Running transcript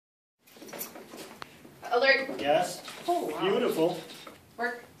alert. Yes. Oh, wow. Beautiful.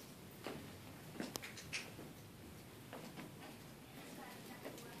 Work.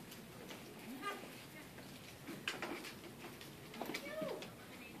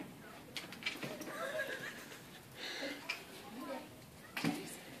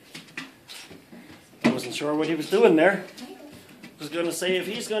 I wasn't sure what he was doing there. I was going to say if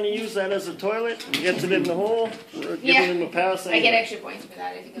he's going to use that as a toilet and gets it in the hole, we're giving him a pass. I get extra points for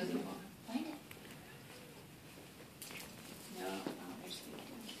that if it goes in the hole. Find it. No, there's food.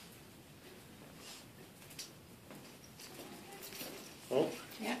 Oh.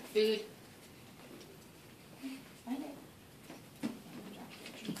 Yeah, food. Find it.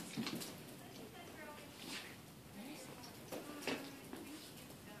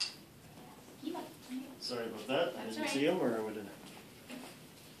 Keevah. Sorry about that. I didn't see him, or would it?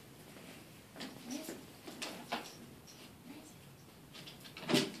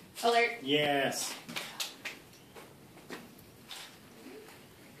 Alert. Yes.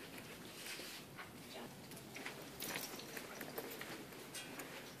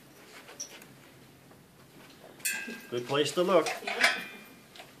 Good place to look.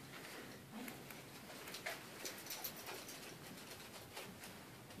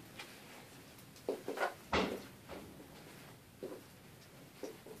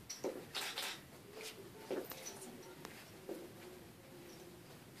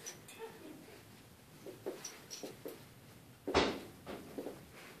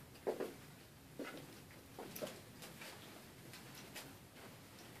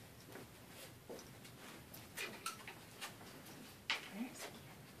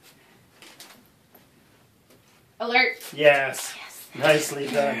 Alert. Yes. Nicely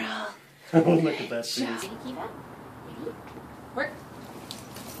done. Look at that face. Ready, Keevah? Ready? Work.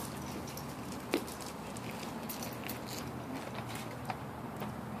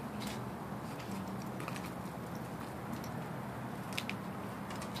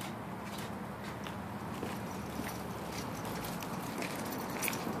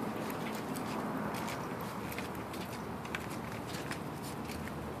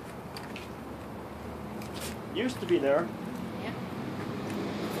 Used to be there. Yeah.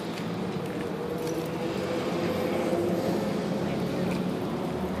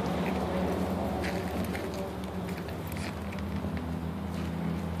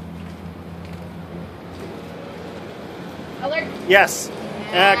 Alert. Yes.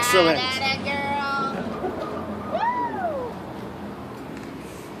 Excellent. That girl. Woo!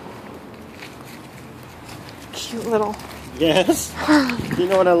 Cute little. Yes. You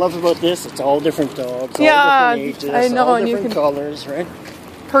know what I love about this? It's all different dogs, Yeah, all different ages, I know, all and you different can- colors, right?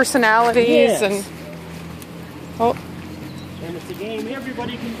 Personalities Yes. and oh, And it's a game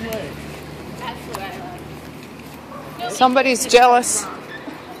everybody can play. That's what I like. somebody's jealous. Okay,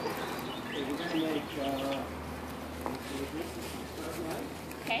 we're going to make,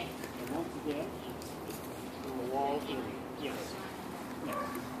 Okay. and once again, on the wall here. Yes.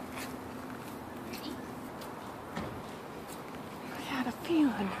 I had a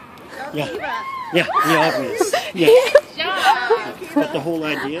feeling. Yeah. Yeah, the obvious. Yeah. Good job. But the whole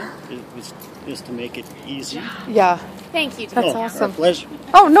idea is to make it easy. Yeah, Thank you. that's Oh, awesome. Our pleasure.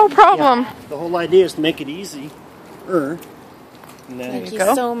 Oh, no problem. The whole idea is to make it easy. And then Thank you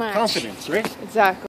go. so much. confidence, right? Exactly.